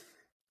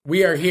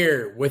We are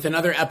here with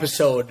another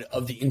episode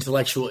of the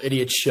Intellectual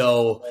Idiot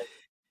Show.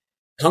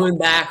 Coming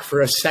back for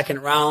a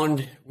second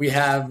round, we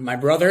have my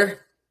brother,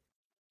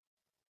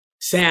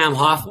 Sam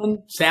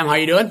Hoffman. Sam, how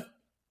you doing?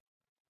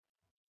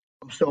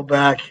 I'm still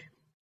back.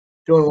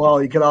 Doing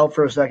well. You cut out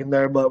for a second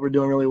there, but we're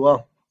doing really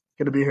well.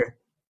 Good to be here.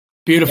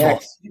 Beautiful.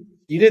 Max,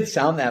 you didn't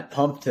sound that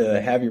pumped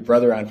to have your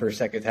brother on for a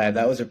second time.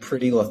 That was a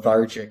pretty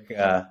lethargic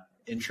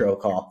intro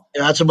call.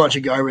 Yeah, that's a bunch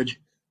of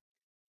garbage.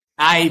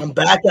 I'm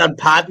back on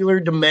popular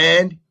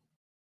demand.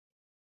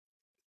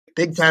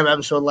 Big time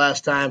episode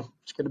last time.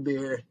 It's good to be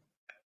here.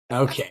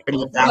 Okay.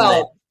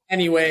 Well,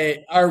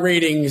 anyway, our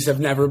ratings have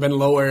never been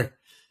lower.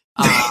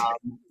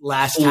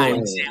 Last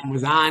time Sam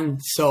was on,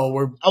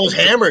 so I was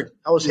hammered.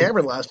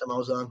 Last time I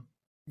was on.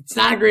 It's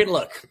not a great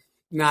look.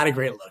 Not a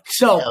great look.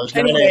 So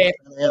anyway,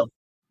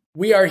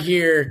 we are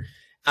here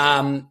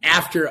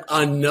after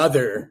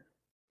another,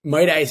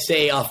 might I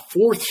say, a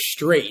fourth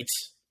straight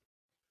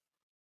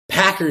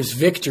Packers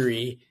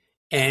victory,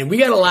 and we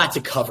got a lot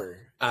to cover.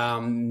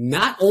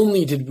 Not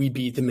only did we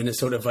beat the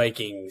Minnesota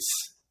Vikings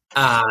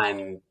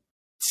on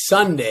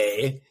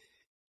Sunday,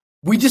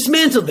 we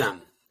dismantled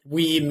them.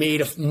 We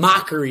made a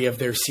mockery of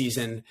their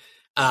season.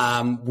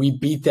 We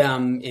beat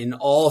them in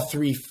all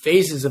three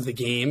phases of the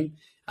game,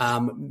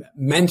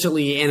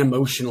 mentally and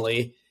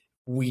emotionally.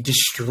 We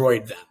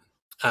destroyed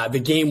them. The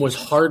game was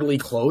hardly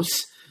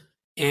close,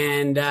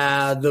 and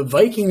the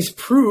Vikings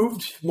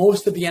proved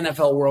most of the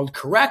NFL world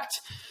correct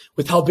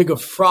with how big of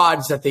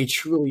frauds that they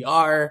truly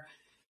are.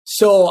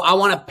 So I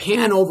want to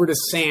pan over to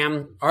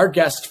Sam, our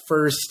guest,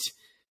 first.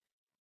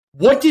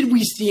 What did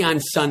we see on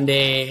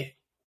Sunday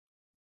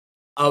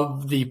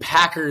of the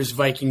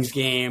Packers-Vikings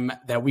game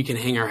that we can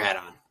hang our hat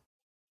on?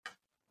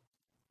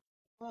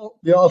 Well,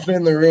 the elephant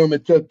in the room,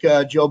 it took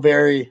Joe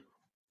Barry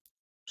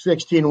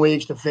 16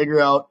 weeks to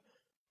figure out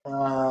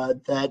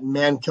that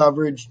man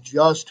coverage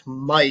just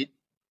might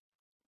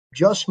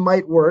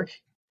work.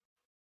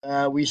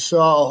 We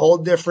saw a whole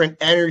different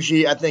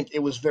energy. I think it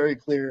was very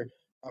clear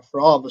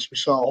for all of us. We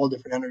saw a whole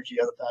different energy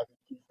of the Packers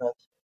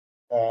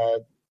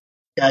defense.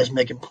 Guys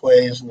making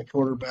plays and the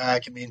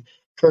quarterback. I mean,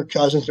 Kirk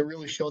Cousins, it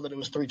really showed that it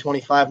was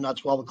 3:25, not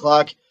 12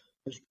 o'clock.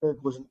 Because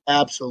Kirk was an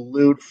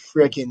absolute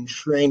freaking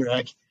train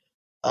wreck,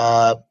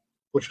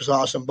 which was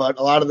awesome. But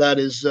a lot of that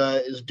is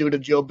due to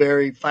Joe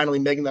Barry finally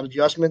making that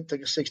adjustment.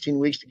 Took us 16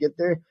 weeks to get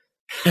there.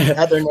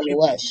 Got there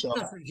nonetheless. So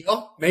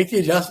Joe, make the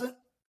adjustment.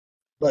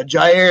 But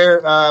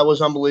Jair was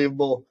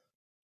unbelievable.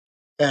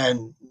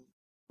 And,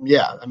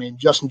 yeah, I mean,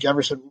 Justin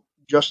Jefferson,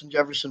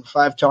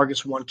 5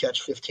 targets, 1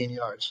 catch, 15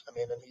 yards. I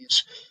mean, and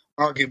he's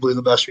arguably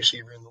the best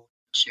receiver in the league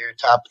this year,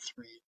 top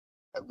 3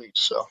 at least.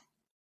 So,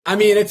 I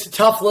mean, it's a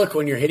tough look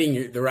when you're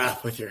hitting the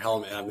ref with your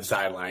helmet on the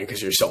sideline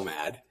because you're so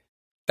mad.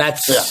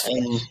 It's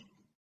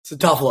a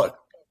tough look.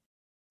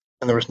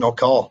 And there was no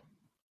call.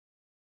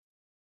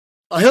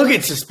 Oh, he'll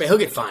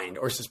get fined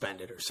or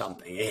suspended or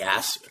something. He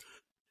has to.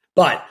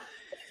 But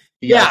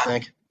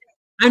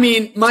I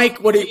mean,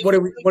 Mike, what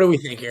do we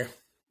think here?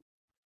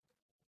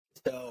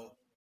 So,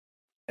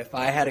 if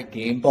I had a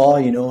game ball,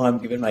 you know who I'm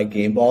giving my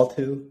game ball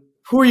to?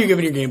 Who are you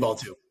giving your game ball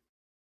to?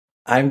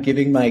 I'm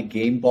giving my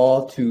game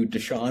ball to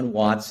Deshaun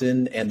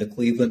Watson and the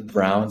Cleveland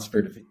Browns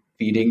for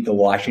defeating the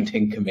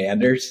Washington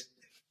Commanders.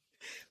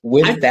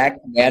 With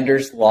that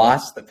Commanders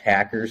loss, the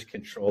Packers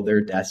control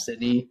their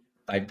destiny.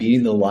 By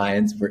beating the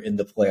Lions, we're in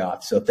the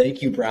playoffs. So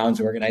thank you, Browns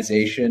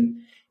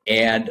organization.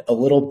 And a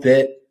little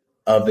bit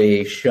of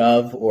a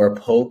shove or a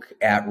poke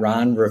at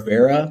Ron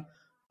Rivera.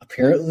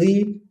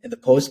 Apparently, in the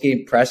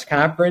post-game press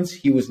conference,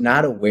 he was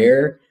not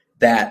aware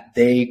that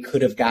they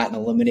could have gotten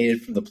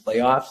eliminated from the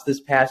playoffs this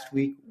past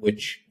week,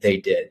 which they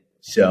did.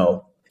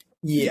 So,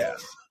 yeah.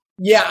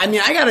 I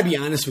mean, I got to be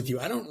honest with you.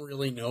 I don't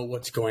really know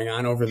what's going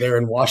on over there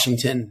in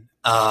Washington.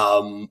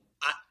 They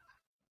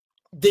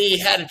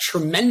had a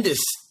tremendous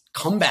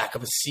comeback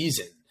of a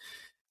season.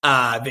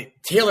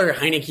 Taylor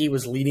Heineke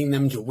was leading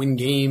them to win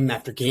game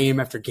after game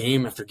after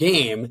game after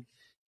game,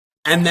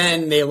 and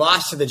then they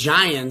lost to the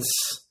Giants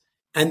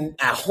and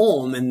at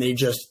home, and they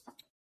just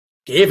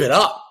gave it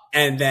up.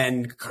 And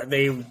then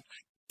they,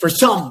 for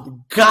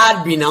some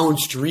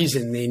God-benounced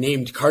reason, they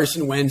named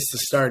Carson Wentz the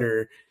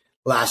starter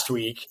last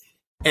week.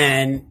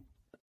 And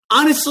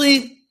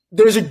honestly,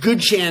 there's a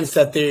good chance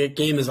that the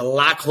game is a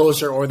lot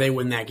closer or they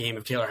win that game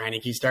if Taylor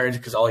Heineke started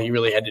because all he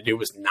really had to do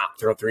was not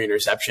throw 3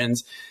 interceptions.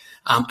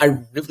 I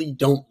really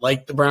don't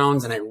like the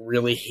Browns, and I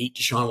really hate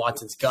Deshaun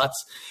Watson's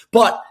guts.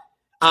 But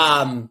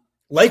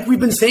like we've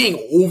been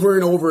saying over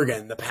and over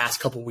again the past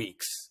couple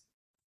weeks,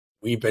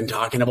 we've been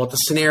talking about the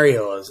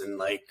scenarios and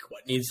like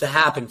what needs to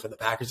happen for the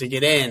Packers to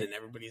get in, and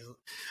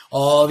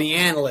all the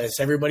analysts,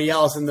 everybody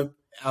else in the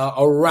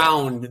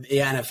around the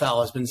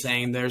NFL has been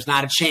saying there's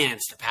not a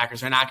chance the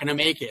Packers are not going to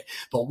make it.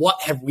 But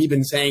what have we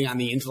been saying on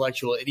the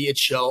Intellectual Idiot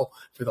Show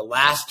for the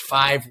last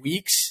 5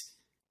 weeks,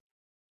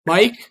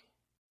 Mike?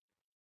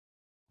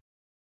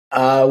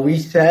 We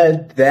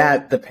said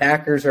that the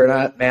Packers are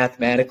not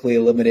mathematically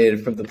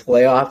eliminated from the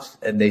playoffs,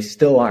 and they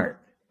still aren't.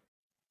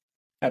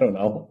 I don't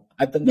know.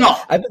 I've been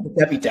the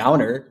Debbie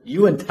Downer.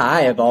 You and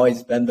Ty have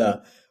always been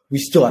the we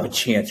still have a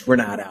chance. We're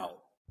not out.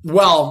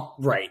 Well,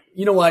 right.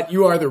 You know what?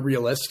 You are the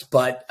realist,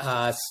 but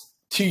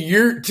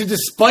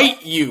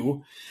despite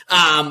you,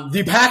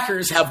 the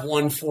Packers have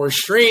won 4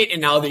 straight,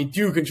 and now they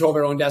do control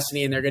their own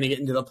destiny, and they're going to get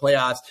into the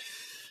playoffs.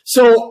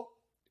 So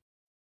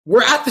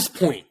we're at this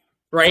point,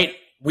 right?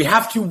 We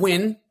have to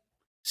win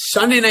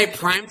Sunday night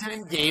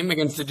primetime game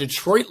against the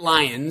Detroit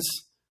Lions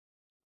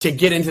to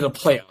get into the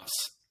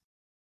playoffs.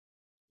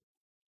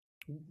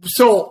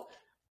 So,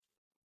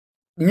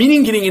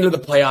 meaning getting into the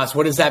playoffs,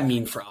 what does that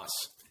mean for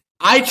us?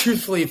 I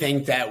truthfully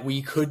think that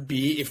we could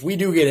be, if we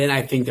do get in,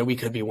 I think that we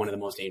could be one of the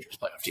most dangerous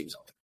playoff teams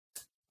out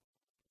there.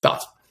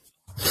 Thoughts?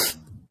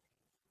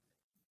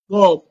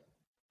 Well,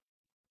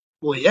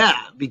 yeah,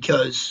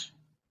 because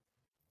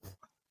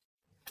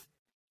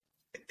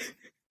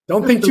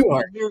don't think too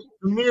hard.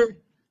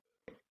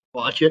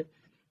 Watch it.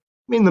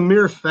 I mean, the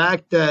mere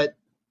fact that,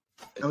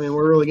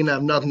 we're really going to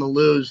have nothing to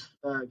lose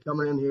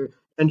coming in here.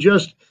 And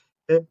just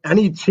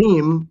any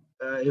team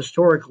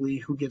historically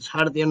who gets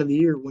hot at the end of the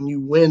year, when you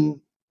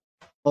win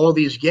all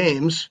these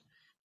games,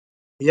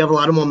 you have a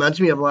lot of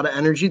momentum, you have a lot of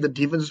energy. The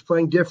defense is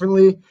playing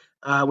differently.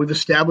 We've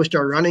established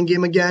our running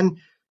game again.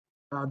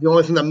 The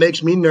only thing that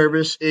makes me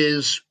nervous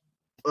is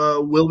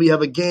will we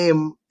have a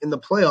game in the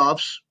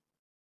playoffs?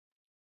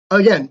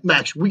 Again,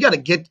 Max, we got to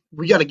get to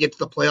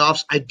the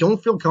playoffs. I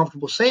don't feel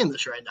comfortable saying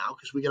this right now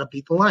because we got to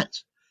beat the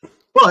Lions.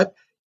 But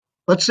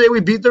let's say we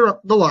beat the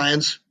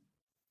Lions.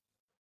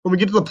 When we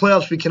get to the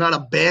playoffs, we cannot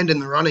abandon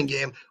the running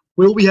game.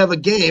 Will we have a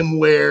game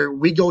where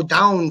we go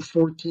down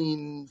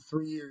 14-3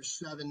 or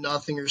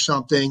 7-0 or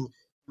something,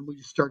 and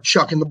we start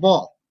chucking the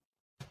ball?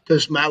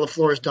 Because Matt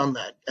LaFleur has done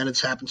that, and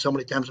it's happened so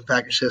many times in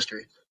Packers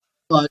history.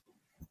 But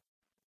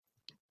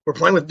we're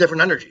playing with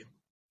different energy.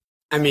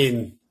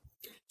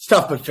 It's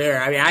tough but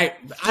fair. I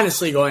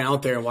honestly, going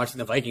out there and watching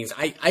the Vikings,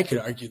 I could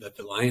argue that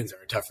the Lions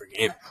are a tougher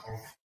game.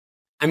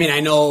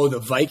 I know the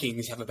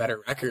Vikings have a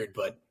better record,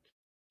 but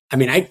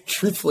I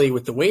truthfully,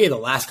 with the way the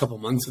last couple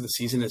months of the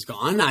season has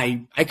gone,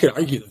 I could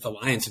argue that the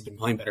Lions have been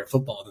playing better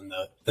football than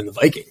the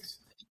Vikings.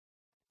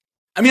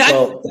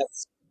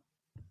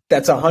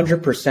 That's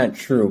 100%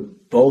 true.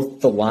 Both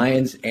the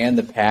Lions and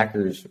the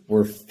Packers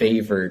were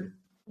favored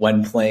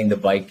when playing the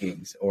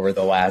Vikings over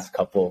the last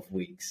couple of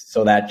weeks.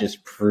 So that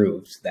just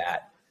proves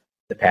that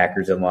the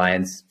Packers and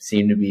Lions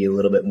seem to be a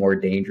little bit more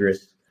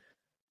dangerous,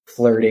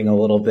 flirting a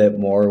little bit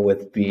more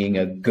with being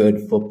a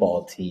good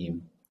football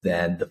team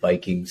than the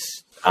Vikings,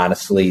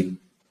 honestly,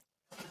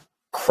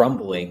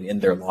 crumbling in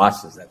their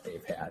losses that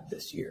they've had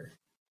this year.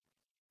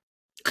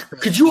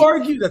 Could you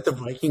argue that the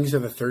Vikings are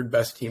the third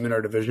best team in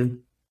our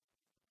division?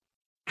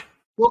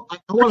 Well,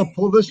 I want to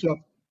pull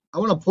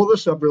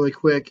this up really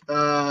quick.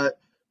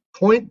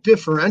 Point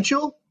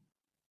differential.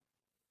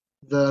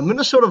 The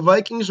Minnesota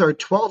Vikings are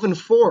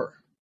 12-4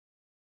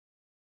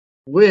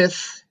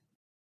 with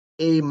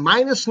a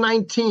minus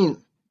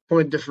 19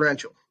 point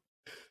differential.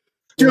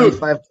 Dude, 5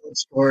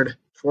 points scored,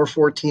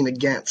 414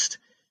 against.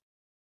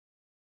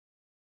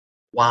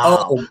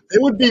 Wow. Oh. They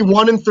would be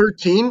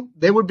 1-13.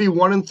 They would be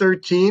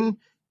 1-13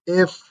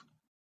 if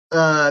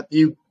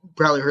you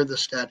probably heard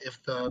this stat.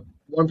 If the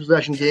one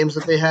possession games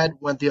that they had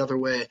went the other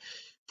way.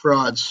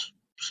 Frauds.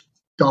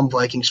 Dumb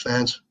Vikings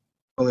fans.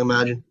 Only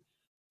imagine.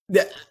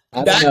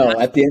 I don't know.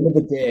 At the end of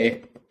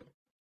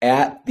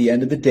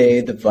the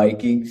day, the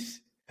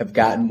Vikings have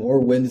gotten more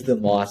wins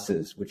than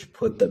losses, which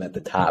put them at the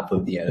top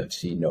of the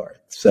NFC North.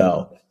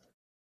 So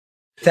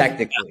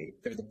technically,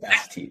 they're the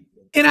best team.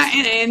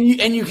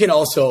 And you can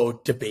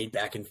also debate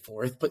back and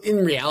forth, but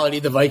in reality,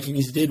 the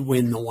Vikings did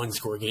win the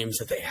one-score games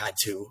that they had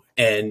to,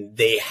 and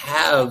they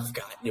have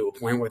gotten to a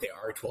point where they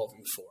are 12-4.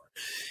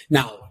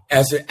 Now,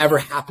 has it ever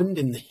happened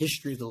in the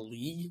history of the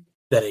league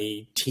that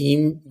a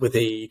team with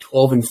a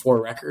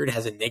 12-4 record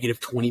has a negative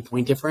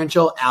 20-point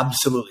differential?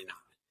 Absolutely not.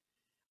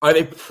 Are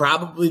they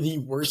probably the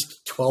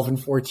worst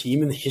 12-4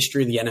 team in the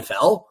history of the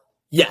NFL?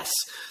 Yes.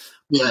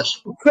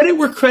 Yes. Credit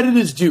where credit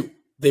is due.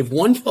 They've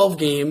won 12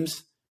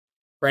 games.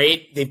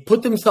 Right? They've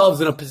put themselves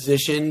in a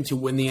position to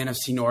win the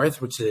NFC North,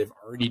 which they've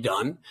already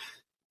done.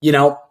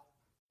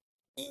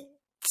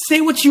 Say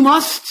what you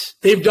must.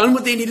 They've done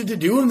what they needed to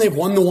do, and they've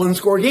won the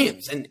one-score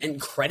games. And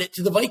credit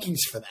to the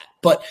Vikings for that.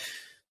 But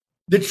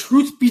the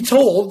truth be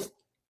told,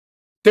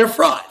 they're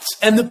frauds.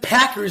 And the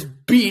Packers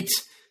beat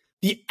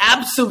the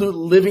absolute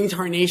living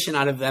tarnation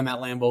out of them at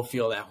Lambeau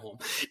Field at home.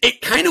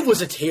 It kind of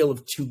was a tale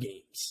of two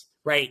games,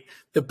 right?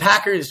 The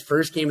Packers'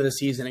 first game of the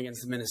season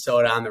against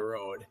Minnesota on the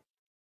road.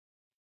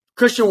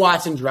 Christian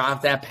Watson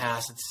dropped that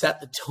pass. It set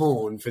the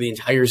tone for the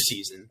entire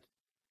season.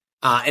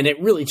 And it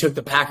really took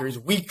the Packers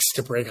weeks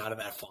to break out of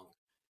that funk.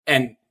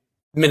 And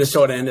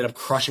Minnesota ended up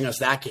crushing us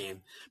that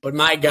game. But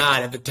my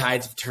God, have the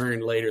tides have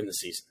turned later in the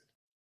season.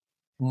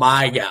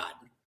 My God.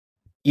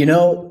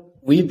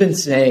 We've been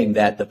saying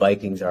that the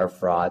Vikings are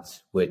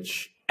frauds,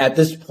 which at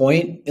this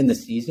point in the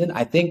season,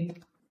 I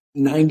think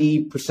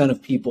 90%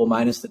 of people,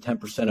 minus the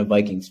 10% of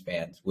Vikings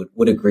fans,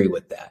 would agree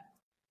with that.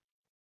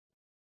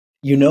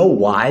 You know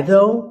why,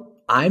 though?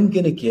 I'm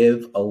going to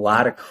give a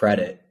lot of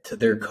credit to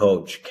their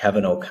coach,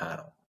 Kevin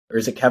O'Connell. Or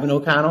is it Kevin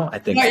O'Connell? I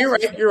think. Yeah,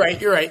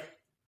 you're right.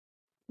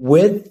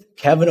 With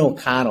Kevin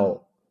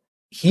O'Connell,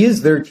 he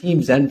is their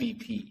team's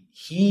MVP.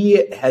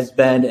 He has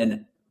been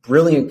a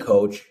brilliant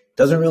coach,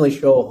 doesn't really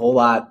show a whole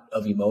lot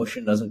of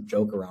emotion, doesn't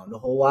joke around a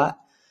whole lot,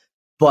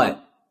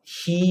 but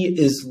he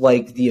is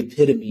like the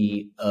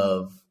epitome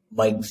of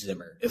Mike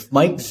Zimmer. If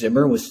Mike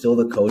Zimmer was still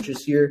the coach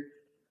this year,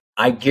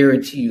 I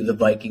guarantee you the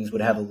Vikings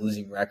would have a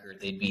losing record.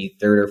 They'd be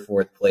third or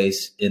fourth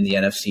place in the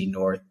NFC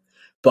North.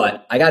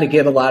 But I got to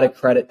give a lot of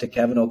credit to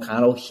Kevin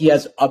O'Connell. He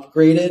has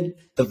upgraded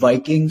the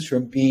Vikings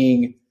from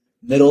being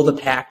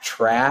middle-of-the-pack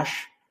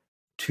trash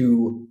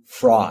to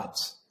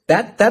frauds.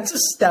 That's a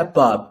step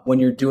up when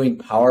you're doing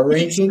power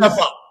rankings. Step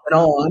up. In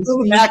all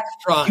honesty,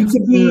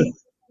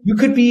 you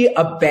could be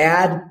a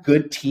bad,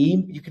 good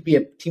team. You could be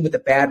a team with a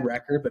bad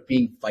record, but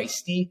being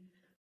feisty.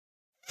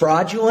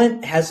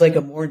 Fraudulent has like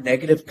a more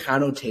negative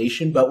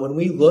connotation, but when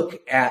we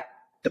look at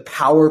the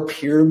power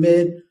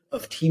pyramid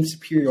of team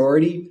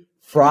superiority,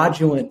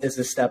 fraudulent is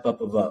a step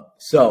up above.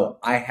 So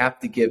I have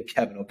to give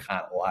Kevin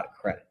O'Connell a lot of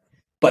credit.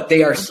 But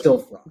they are still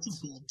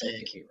frauds.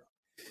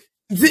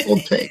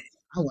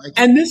 I like it.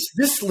 And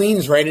this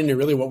leans right into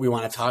really what we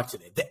want to talk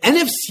today. The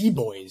NFC,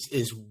 boys,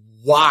 is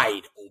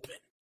wide open.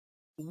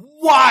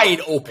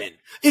 Wide open.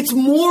 It's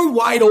more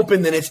wide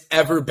open than it's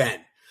ever been.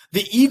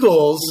 The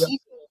Eagles...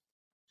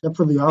 Except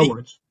for the R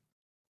words.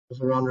 Because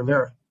they're on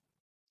Rivera.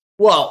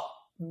 Well,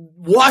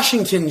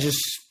 Washington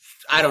just,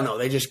 I don't know,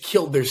 they just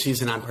killed their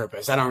season on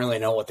purpose. I don't really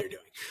know what they're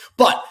doing.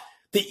 But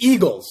the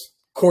Eagles,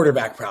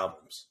 quarterback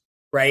problems,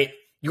 right?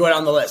 You go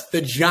down the list.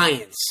 The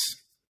Giants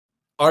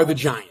are the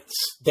Giants.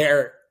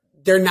 They're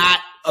not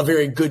a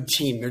very good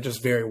team. They're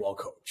just very well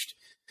coached.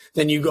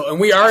 Then you go, and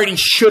we already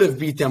should have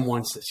beat them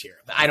once this year.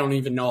 I don't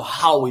even know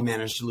how we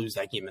managed to lose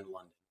that game in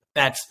London.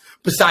 That's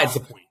besides the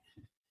point.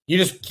 You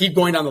just keep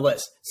going down the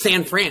list.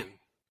 San Fran.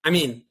 I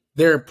mean,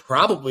 they're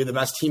probably the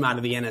best team out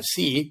of the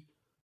NFC.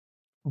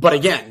 But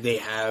again, they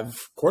have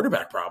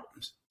quarterback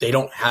problems. They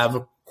don't have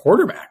a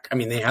quarterback. I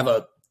mean, they have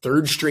a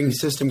third-string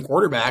system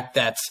quarterback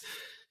that's,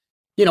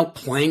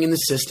 playing in the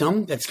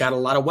system that's got a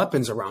lot of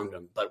weapons around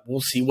him. But we'll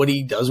see what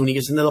he does when he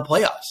gets into the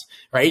playoffs,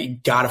 right? You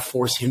got to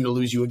force him to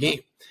lose you a game.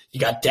 You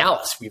got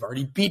Dallas. We've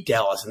already beat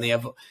Dallas, and they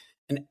have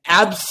an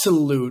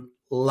absolute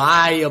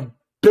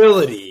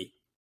liability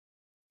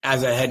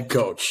as a head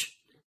coach.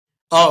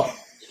 A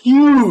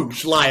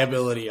huge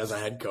liability as a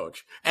head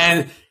coach.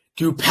 And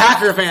do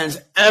Packer fans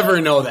ever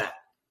know that?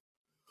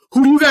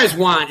 Who do you guys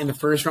want in the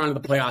first round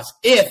of the playoffs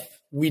if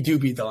we do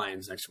beat the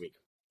Lions next week?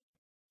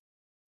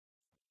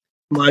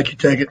 Mike, you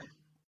take it.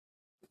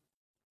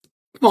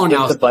 Come on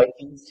now. If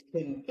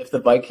the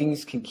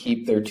Vikings can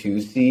keep their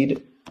 2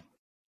 seed,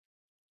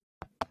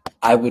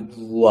 I would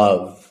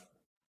love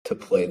to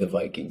play the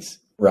Vikings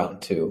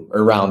round 2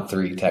 or round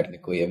 3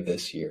 technically of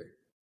this year.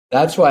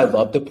 That's who I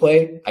love to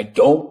play. I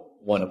don't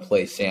want to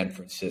play San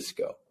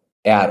Francisco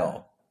at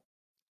all.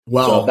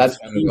 Well, so that's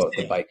going to go with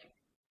the Vikings.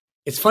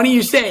 It's funny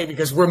you say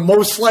because we're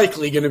most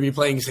likely going to be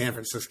playing San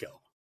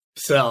Francisco.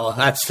 So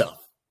that's tough.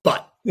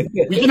 But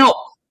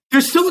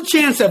there's still a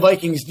chance that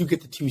Vikings do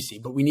get the 2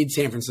 seed, but we need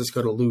San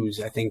Francisco to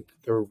lose, I think,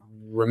 the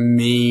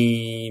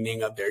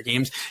remaining of their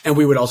games. And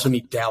we would also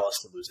need Dallas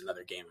to lose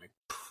another game, I'm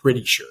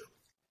pretty sure.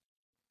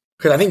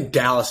 Because I think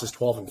Dallas is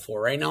 12-4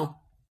 right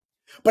now.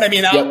 But I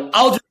mean,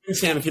 I'll jump in,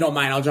 Sam, if you don't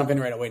mind. I'll jump in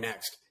right away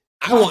next.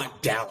 I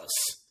want Dallas.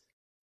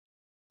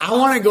 I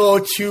want to go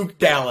to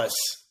Dallas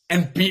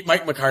and beat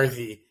Mike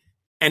McCarthy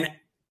and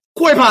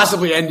quite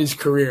possibly end his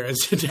career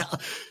as a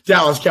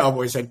Dallas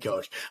Cowboys head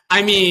coach.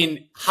 I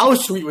mean, how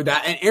sweet would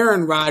that? And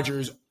Aaron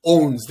Rodgers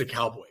owns the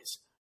Cowboys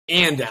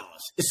and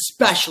Dallas,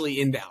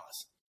 especially in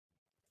Dallas.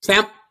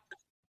 Sam?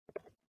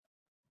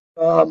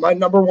 My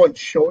number one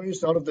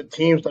choice out of the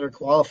teams that are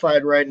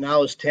qualified right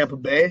now is Tampa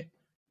Bay.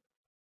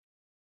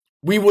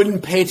 We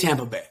wouldn't pay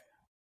Tampa Bay.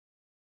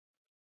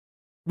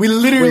 We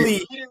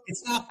literally,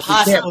 it's not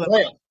possible.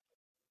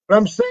 But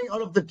I'm saying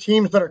out of the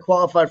teams that are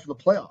qualified for the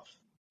playoffs.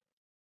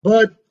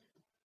 But,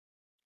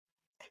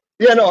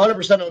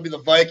 100% it would be the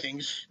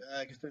Vikings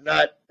because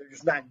they're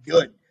just not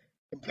good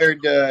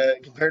compared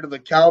to the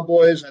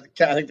Cowboys. I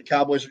think the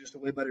Cowboys are just a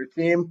way better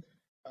team.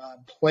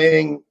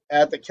 Playing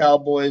at the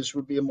Cowboys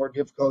would be a more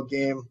difficult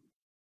game.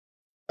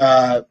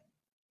 I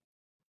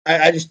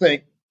just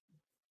think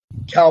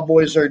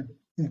Cowboys are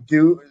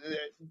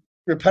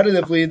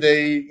repetitively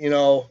they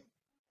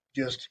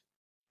just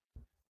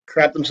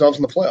crap themselves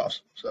in the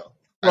playoffs. So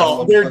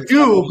they're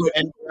due,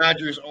 and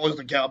Rodgers owns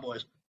the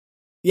Cowboys.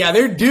 Yeah,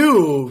 they're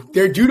due.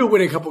 They're due to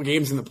win a couple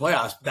games in the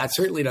playoffs. But that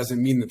certainly doesn't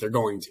mean that they're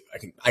going to.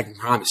 I can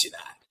promise you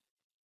that.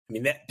 I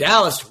mean,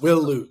 Dallas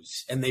will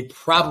lose, and they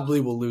probably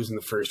will lose in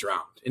the first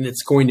round, and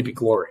it's going to be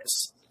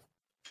glorious.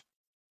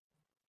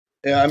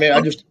 Yeah, I mean,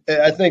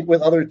 I think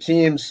with other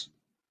teams,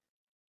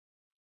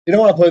 you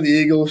don't want to play the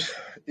Eagles.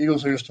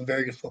 Eagles are just a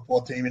very good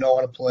football team. You don't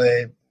want to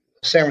play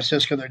San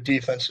Francisco. Their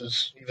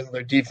defenses, even though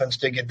their defense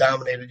did get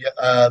dominated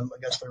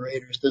against the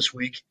Raiders this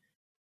week.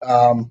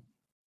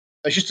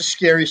 It's just a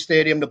scary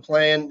stadium to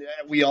play in.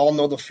 We all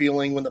know the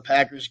feeling when the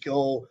Packers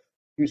go,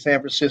 to San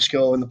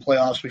Francisco in the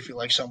playoffs, we feel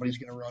like somebody's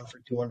going to run for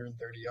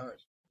 230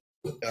 yards.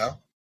 Yeah,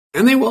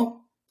 and they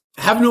will.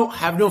 Have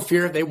no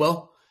fear. They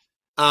will.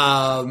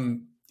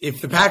 If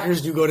the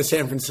Packers do go to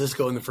San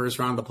Francisco in the first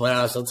round of the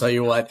playoffs, I'll tell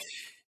you what,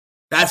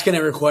 that's going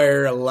to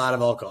require a lot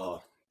of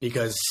alcohol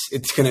because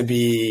it's going to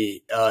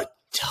be a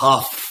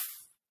tough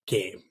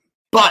game.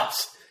 But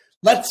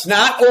let's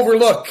not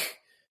overlook.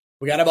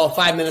 We got about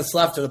 5 minutes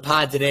left of the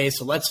pod today,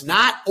 so let's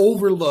not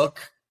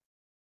overlook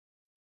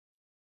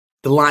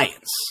the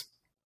Lions.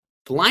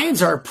 The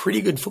Lions are a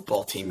pretty good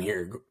football team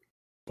here,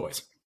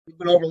 boys. We've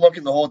been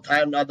overlooking the whole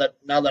time. Now that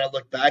I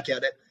look back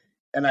at it,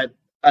 and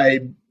I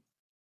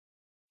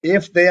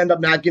if they end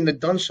up not getting it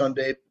done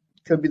Sunday, it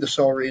could be the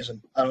sole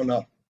reason. I don't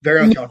know.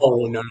 Very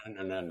uncomfortable. No.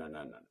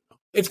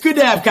 It's good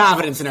to have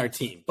confidence in our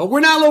team, but we're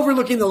not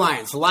overlooking the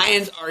Lions. The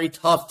Lions are a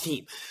tough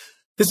team.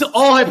 This is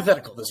all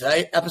hypothetical. This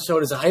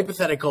episode is a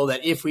hypothetical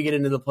that if we get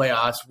into the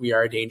playoffs, we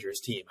are a dangerous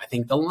team. I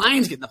think the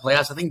Lions get in the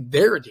playoffs. I think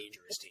they're a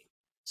dangerous team.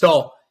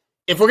 So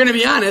if we're going to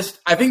be honest,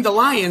 I think the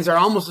Lions are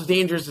almost as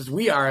dangerous as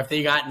we are if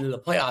they got into the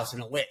playoffs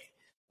in a way.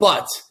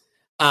 But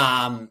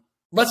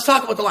let's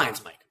talk about the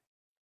Lions, Mike.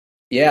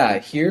 Yeah,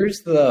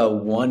 here's the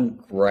one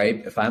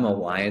gripe. If I'm a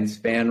Lions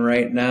fan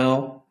right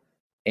now,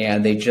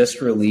 and they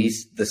just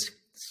released the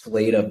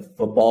slate of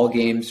football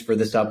games for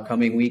this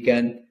upcoming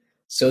weekend.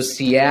 So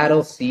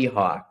Seattle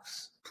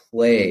Seahawks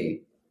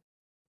play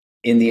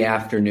in the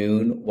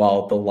afternoon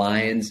while the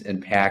Lions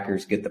and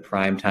Packers get the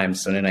primetime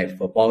Sunday night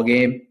football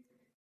game.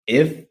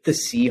 If the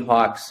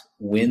Seahawks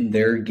win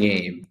their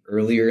game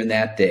earlier in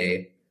that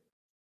day,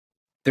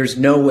 there's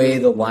no way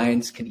the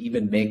Lions can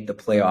even make the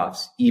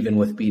playoffs, even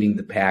with beating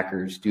the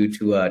Packers due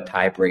to a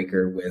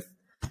tiebreaker with,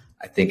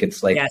 I think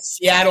it's like... Yeah,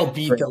 Seattle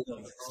beat them.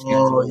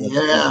 Oh,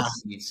 yeah.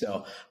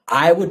 So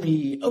I would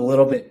be a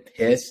little bit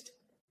pissed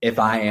if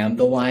I am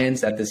the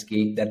Lions that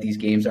these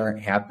games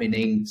aren't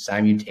happening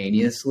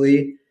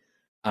simultaneously.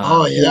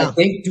 Yeah.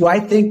 Do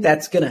I think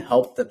that's going to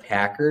help the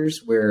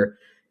Packers where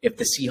if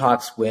the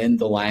Seahawks win,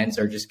 the Lions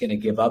are just going to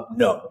give up?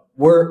 No,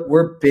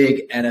 we're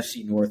big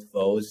NFC North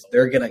foes.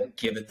 They're going to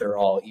give it their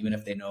all, even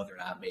if they know they're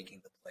not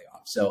making the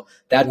playoffs. So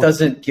that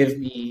doesn't give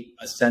me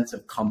a sense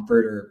of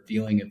comfort or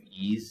feeling of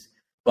ease.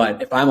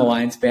 But if I'm a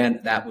Lions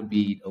fan, that would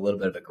be a little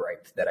bit of a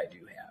gripe that I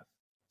do have.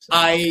 So.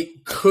 I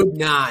could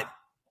not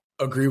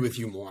agree with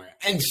you more.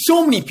 And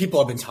so many people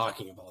have been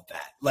talking about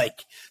that.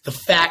 Like the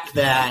fact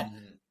that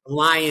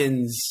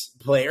Lions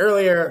play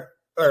earlier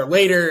or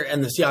later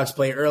and the Seahawks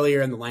play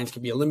earlier and the Lions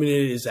can be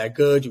eliminated. Is that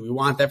good? Do we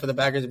want that for the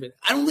Packers?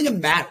 I don't think it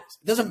matters.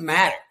 It doesn't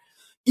matter.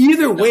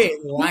 Either way,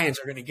 the Lions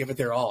are going to give it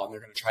their all and they're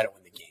going to try to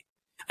win the game.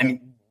 I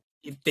mean,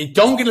 if they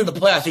don't get into the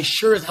playoffs, they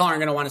sure as hell aren't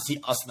going to want to see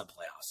us in the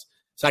playoffs.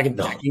 So I can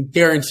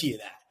guarantee you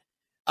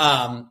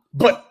that.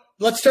 But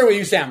let's start with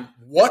you, Sam.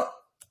 What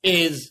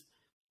is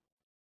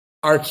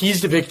our keys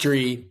to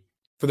victory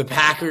for the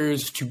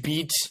Packers to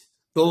beat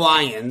the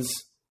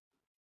Lions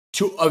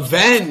to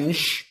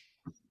avenge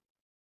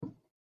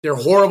their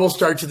horrible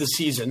start to the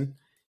season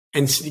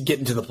and get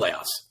into the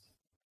playoffs?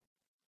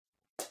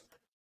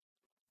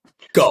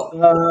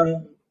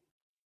 Go.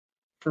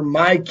 For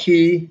my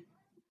key,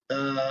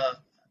 I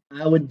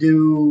would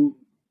do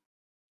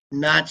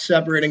not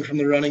separating from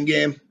the running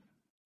game.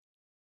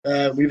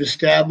 We've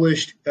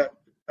established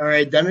our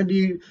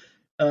identity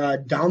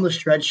down the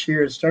stretch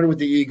here. It started with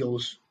the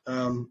Eagles,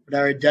 but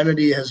our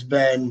identity has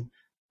been,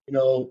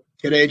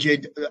 get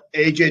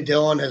AJ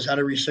Dillon has had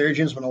a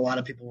resurgence when a lot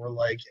of people were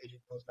like, AJ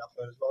Dillon's not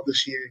playing as well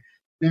this year.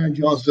 Aaron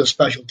Jones is a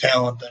special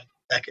talent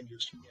that can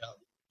just,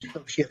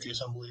 so shifty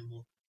is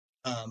unbelievable.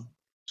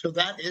 So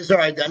that is our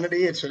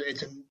identity. It's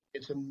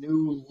a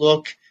new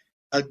look.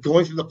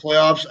 Going through the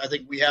playoffs, I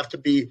think we have to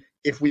be.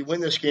 If we win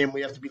this game,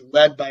 we have to be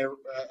led by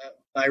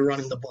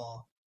running the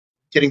ball,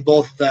 getting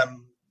both of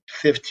them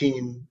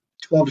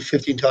 12 to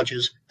 15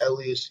 touches at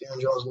least. Aaron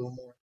Jones a little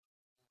more.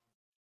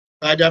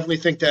 I definitely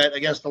think that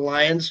against the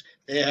Lions,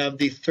 they have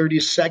the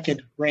 32nd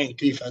ranked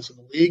defense in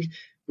the league.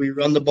 We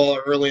run the ball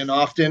early and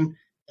often,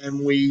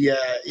 and we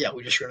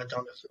just run it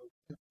down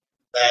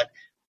that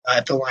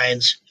if the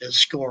Lions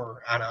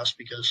score on us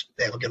because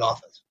they have a good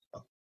offense.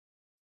 So.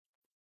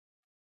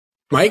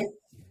 Mike?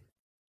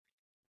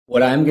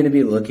 What I'm going to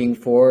be looking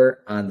for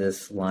on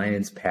this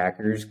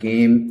Lions-Packers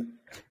game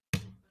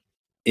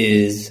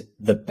is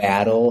the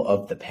battle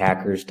of the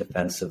Packers'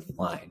 defensive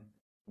line.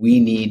 We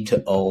need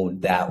to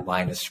own that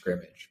line of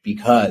scrimmage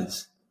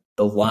because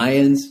the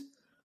Lions,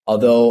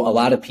 although a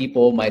lot of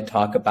people might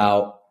talk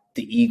about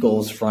the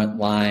Eagles' front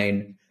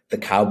line, the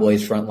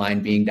Cowboys' front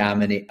line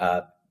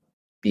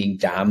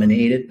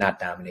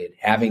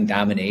having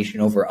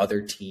domination over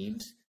other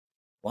teams,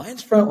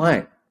 Lions' front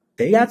line,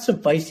 they got some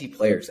feisty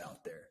players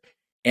out there.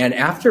 And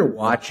after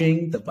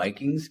watching the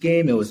Vikings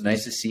game, it was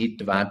nice to see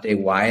Devontae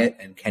Wyatt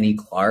and Kenny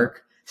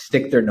Clark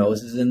stick their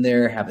noses in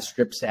there, have a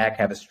strip sack,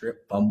 have a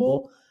strip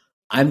fumble.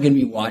 I'm going to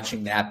be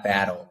watching that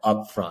battle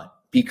up front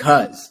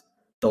because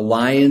the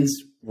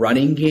Lions'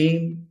 running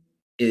game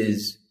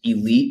is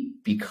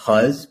elite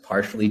because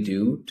partially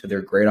due to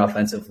their great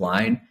offensive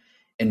line.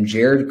 And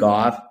Jared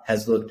Goff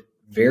has looked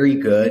very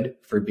good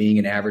for being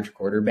an average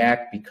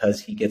quarterback because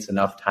he gets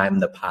enough time in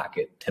the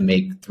pocket to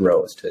make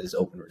throws to his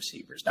open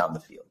receivers down the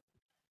field.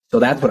 So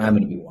that's what I'm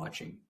going to be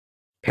watching.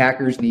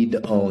 Packers need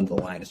to own the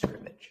line of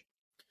scrimmage.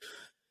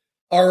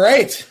 All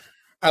right.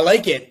 I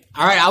like it.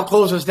 All right, I'll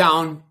close us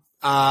down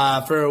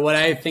for what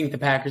I think the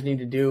Packers need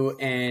to do.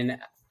 And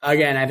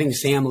again, I think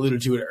Sam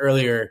alluded to it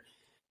earlier.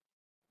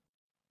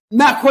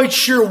 Not quite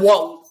sure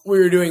what we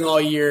were doing all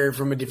year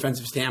from a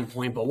defensive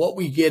standpoint, but what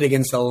we get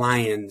against the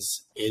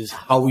Lions is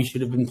how we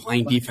should have been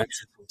playing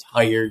defense the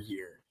entire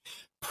year.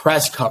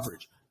 Press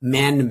coverage,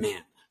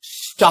 man-to-man,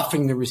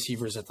 stuffing the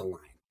receivers at the line,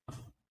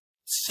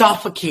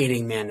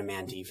 suffocating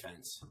man-to-man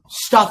defense,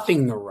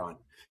 stuffing the run.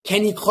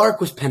 Kenny Clark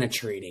was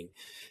penetrating.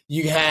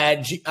 You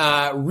had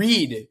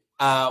Reed.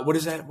 What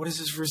is that? What is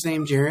his first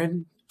name?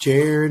 Jaron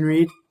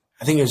Reed?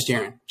 I think it was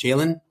Jaron.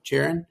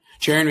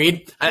 Jaron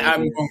Reed?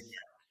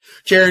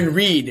 Jaron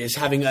Reed is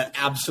having an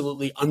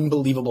absolutely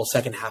unbelievable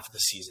second half of the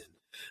season.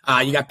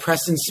 You got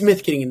Preston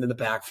Smith getting into the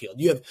backfield.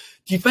 You have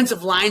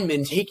defensive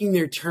linemen taking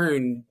their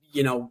turn,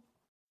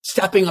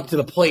 stepping up to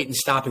the plate and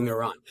stopping the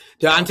run.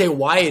 Deontay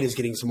Wyatt is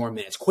getting some more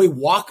minutes. Quay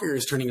Walker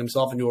is turning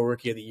himself into a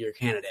Rookie of the Year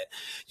candidate.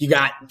 You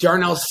got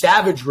Darnell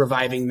Savage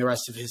reviving the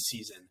rest of his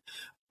season.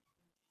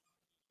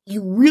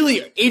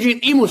 Adrian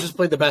Amos just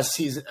played the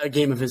best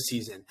game of his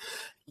season.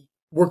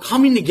 We're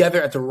coming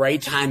together at the right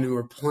time, and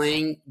we're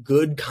playing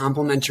good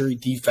complementary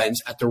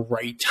defense at the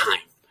right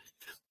time.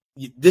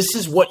 This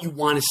is what you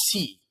want to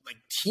see. Like,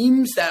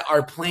 teams that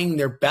are playing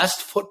their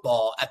best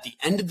football at the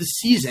end of the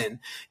season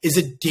is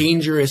a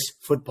dangerous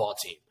football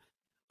team.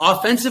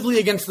 Offensively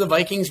against the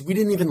Vikings, we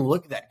didn't even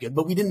look that good,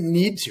 but we didn't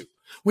need to.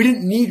 We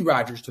didn't need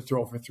Rodgers to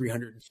throw for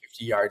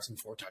 350 yards and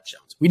 4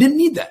 touchdowns. We didn't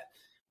need that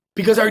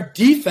because our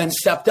defense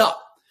stepped up.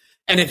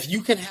 And if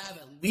you can have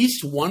at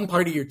least one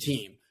part of your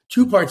team,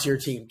 2 parts of your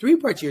team, 3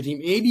 parts of your team,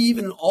 maybe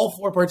even all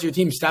 4 parts of your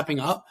team stepping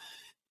up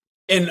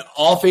in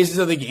all phases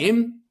of the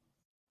game,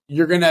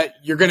 you're gonna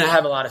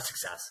have a lot of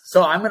success.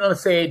 So I'm gonna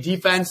say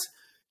defense,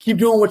 keep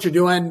doing what you're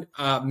doing,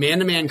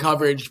 man-to-man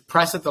coverage,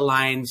 press at the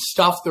line,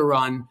 stuff the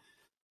run,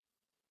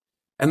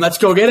 and let's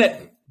go get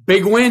it.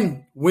 Big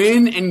win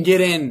and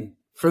get in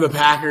for the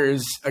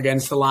Packers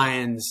against the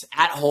Lions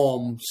at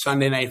home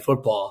Sunday Night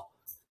Football.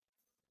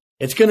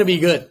 It's gonna be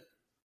good.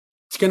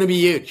 It's gonna be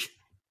huge.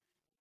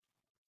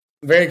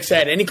 I'm very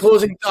excited. Any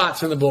closing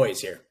thoughts from the boys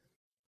here?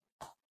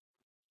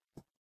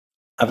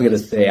 I'm going to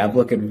say I'm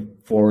looking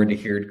forward to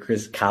hearing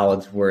Chris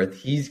Collinsworth.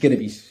 He's going to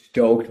be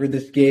stoked for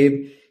this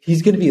game.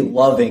 He's going to be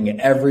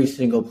loving every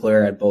single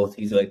player at both.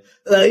 He's like,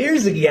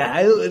 here's a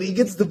guy, when he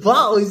gets the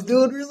ball, he's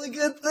doing really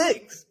good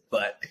things.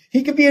 But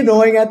he can be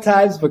annoying at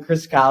times, but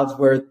Chris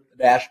Collinsworth,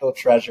 national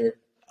treasure.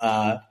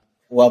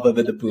 Love him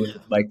in the booth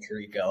with Mike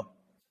Tirico.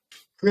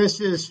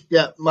 Chris is,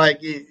 Mike,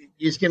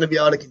 he's going to be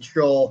out of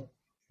control.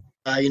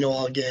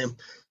 All game.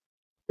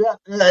 Yeah,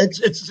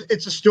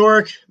 it's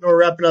historic. We're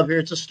wrapping up here.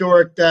 It's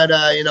historic that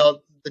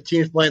the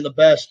team's playing the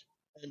best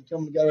and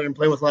coming together and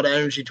playing with a lot of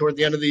energy toward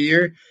the end of the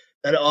year.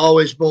 That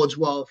always bodes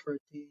well for a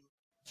team.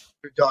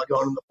 Your dog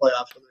going in the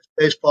playoffs, whether it's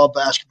baseball,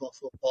 basketball,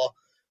 football.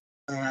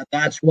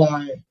 That's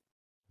why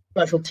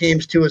special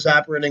teams too is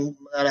operating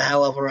at a high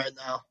level right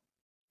now.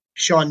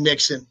 Sean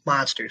Nixon,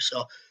 monster.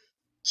 So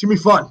it's gonna be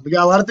fun. We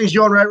got a lot of things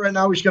going right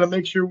now. We just got to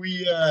make sure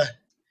we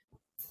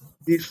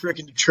beat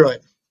freaking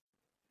Detroit.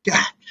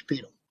 God, just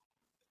beat them.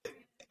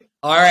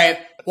 All right.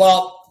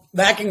 Well,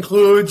 that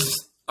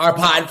concludes our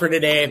pod for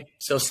today.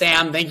 So,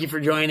 Sam, thank you for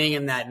joining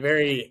in that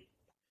very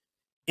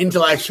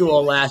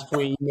intellectual last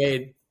point you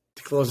made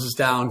to close us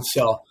down.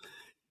 So,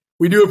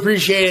 we do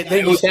appreciate it.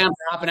 Thank you, Sam, for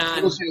hopping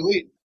on.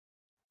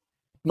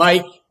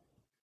 Mike,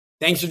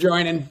 thanks for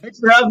joining. Thanks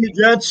for having me,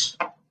 gents.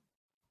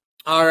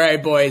 All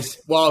right,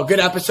 boys. Well, good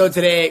episode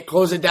today.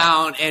 Close it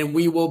down, and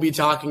we will be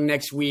talking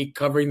next week,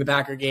 covering the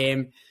Packer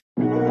game.